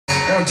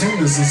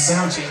Cartoonist and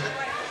sound check.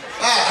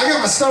 I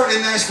got my start in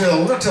Nashville.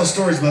 We're gonna tell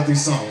stories about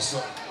these songs.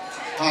 So,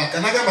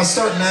 and I got my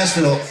start in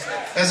Nashville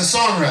as a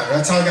songwriter.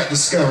 That's how I got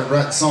discovered,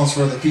 writing songs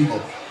for other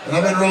people. And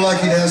I've been real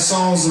lucky to have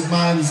songs of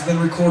mine that's been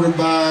recorded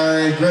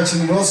by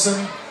Gretchen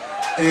Wilson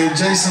and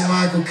Jason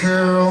Michael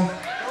Carroll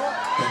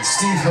and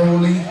Steve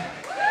Holy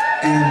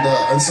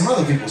and some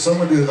other people. So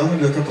I'm gonna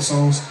do a couple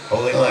songs.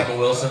 Holy Michael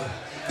Wilson.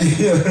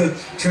 Yeah,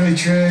 Trini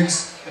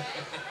Triggs.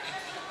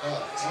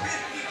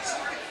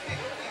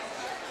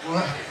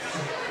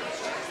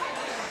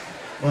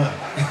 What?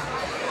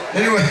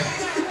 Anyway,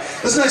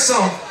 this next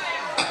song,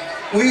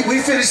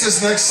 we finished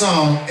this next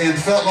song and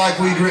felt like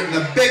we'd written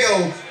a big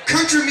old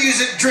country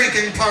music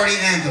drinking party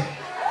anthem.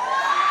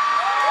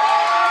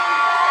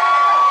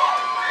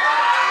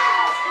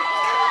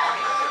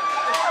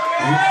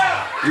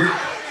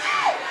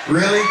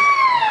 Really?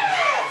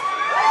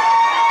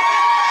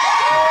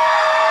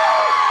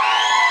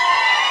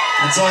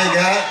 That's all you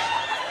got?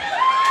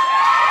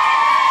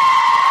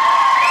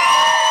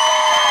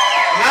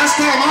 Last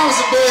time I was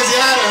in Boise,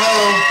 Idaho,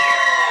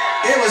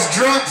 it was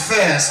Drunk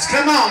Fest.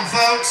 Come on,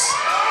 folks.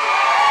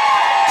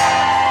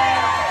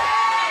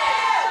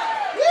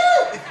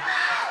 Woo!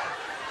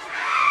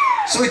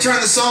 So we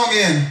turned the song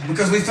in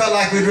because we felt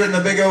like we'd written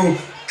a big old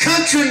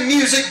country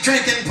music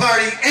drinking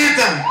party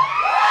anthem.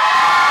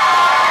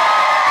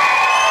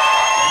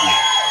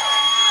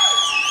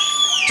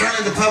 Turned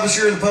to the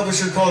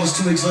publisher called us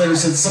 2 weeks later and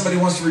said, somebody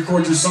wants to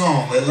record your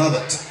song, they love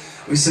it.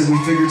 We said we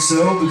figured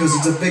so because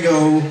it's a big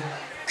old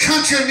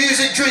country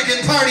music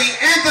drinking party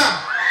anthem.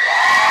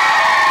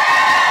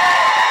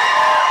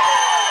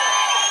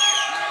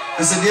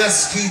 I said,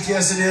 yes, Keith,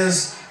 yes it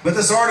is. But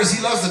this artist,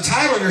 he loves the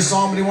title of your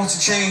song, but he wants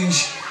to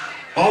change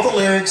all the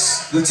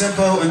lyrics, the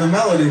tempo, and the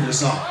melody of your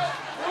song.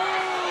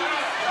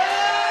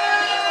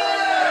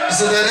 I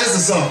said, that is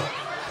the song.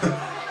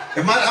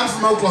 I'm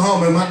from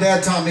Oklahoma, and my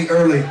dad taught me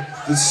early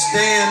to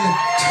stand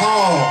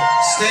tall,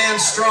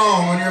 stand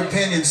strong on your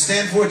opinion,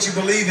 stand for what you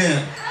believe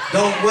in,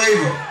 don't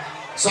waver.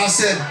 So I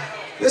said,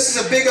 this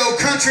is a big old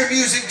country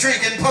music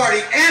drinking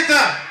party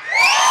anthem.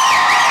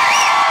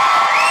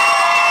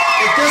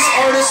 If this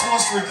artist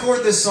wants to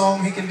record this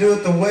song, he can do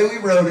it the way we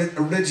wrote it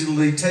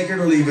originally, take it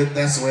or leave it,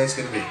 that's the way it's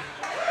going to be.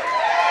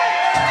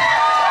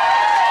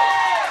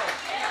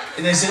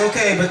 And they said,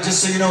 okay, but just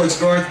so you know, it's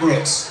Garth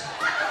Brooks.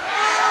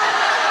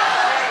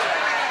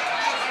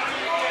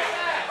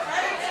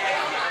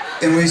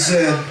 And we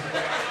said,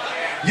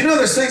 you know,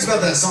 there's things about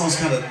that song that's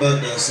kind of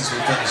bugged us since we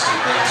finished it.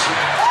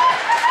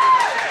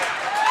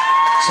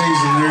 Change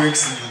the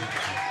lyrics and the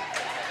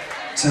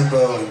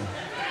tempo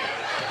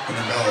and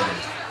the melody.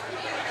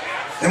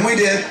 And we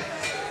did.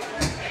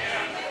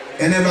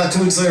 And then about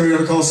 2 weeks later, we got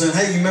a call saying,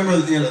 hey, you remember,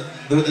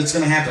 it's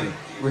going to happen.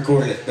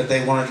 Recorded it, but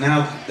they want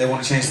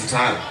to change the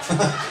title.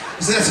 I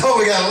said, that's all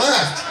we got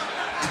left.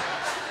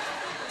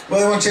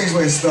 Well, they want to change the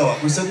way to spell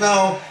it. We said,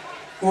 no.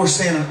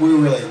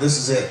 This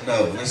is it,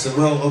 no. And they said,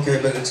 well, okay,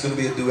 but it's going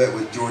to be a duet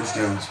with George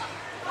Jones.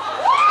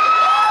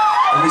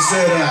 And we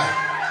said,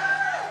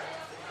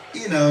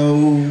 you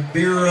know,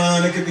 beer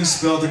run, it could be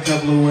spelled a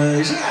couple of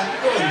ways.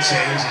 Yeah, go ahead and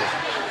change it.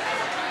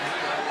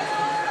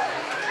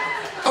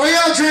 Are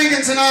y'all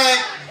drinking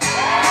tonight?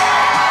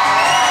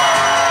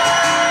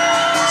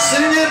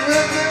 Sing it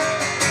with me.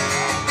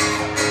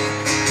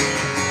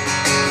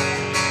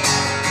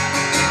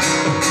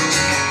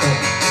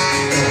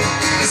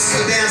 This is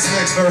the dance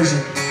mix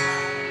version.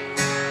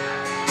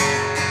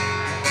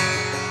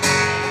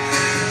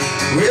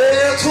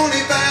 Well,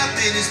 25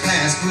 minutes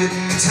past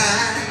quitting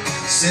time.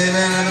 7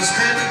 of us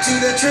cramming to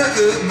that truck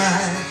of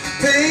mine,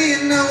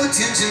 paying no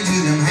attention to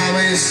them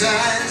highway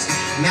signs.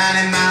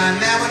 90 miles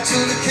an hour to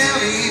the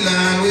county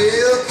line.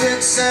 Well, quick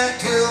sack,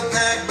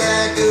 12-pack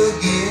back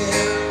again.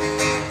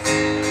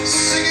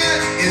 Sing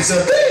it. It's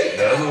a B.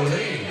 Double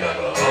E,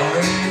 double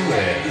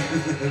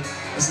R-U-N.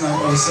 That's not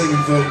what I was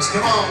singing, folks.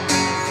 Come on.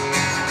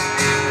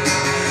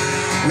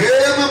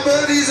 Well, my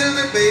buddies and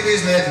their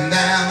babies letting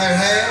down their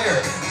hair.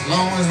 As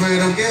long as we're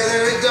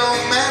together, it don't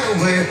matter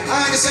where.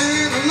 I can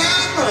save a lot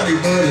of money,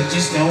 but I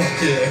just don't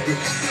care.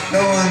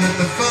 Knowing that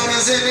the fun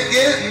is in the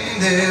getting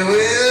there.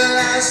 Well,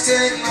 last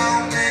take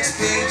long, next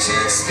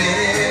paycheck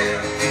spare.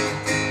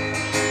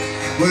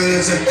 Well,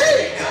 it's a B.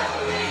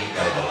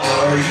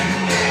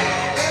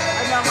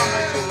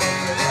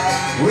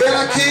 Well,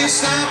 I can't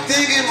stop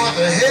thinking what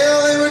the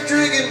hell they were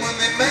drinking when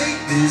they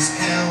made this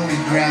county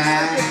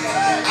dry.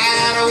 I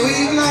had a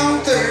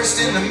week-long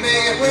thirst in the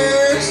million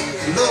words.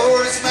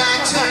 Lord, it's my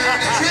turn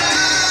to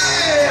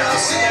try. I'll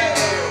sing.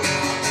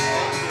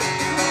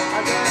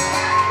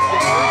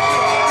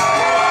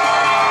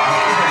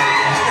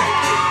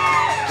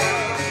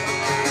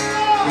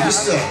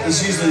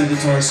 It's usually the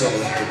guitar solo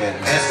here, but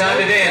it's time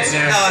to dance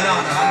now. No.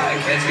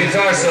 It's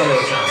guitar solo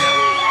time.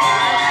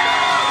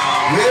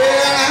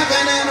 Well, I've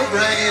been out of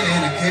bragging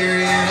and a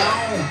carrying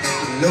on.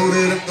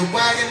 Loaded up the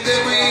wagon,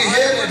 then we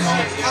headed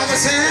home. I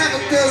just have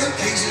a dozen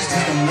cases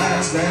that don't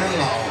last that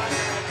long.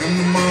 Come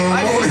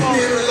tomorrow morning,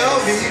 it'll all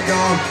be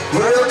gone.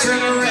 Well, turn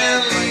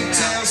around, leave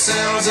town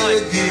sounds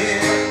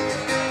again.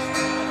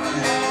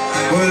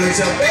 Well, it's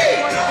a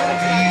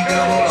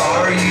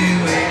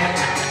B-double-R-U-N.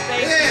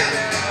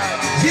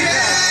 yeah.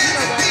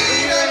 Yeah,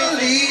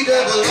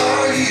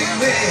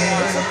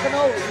 B-double-E-double-R-U-N.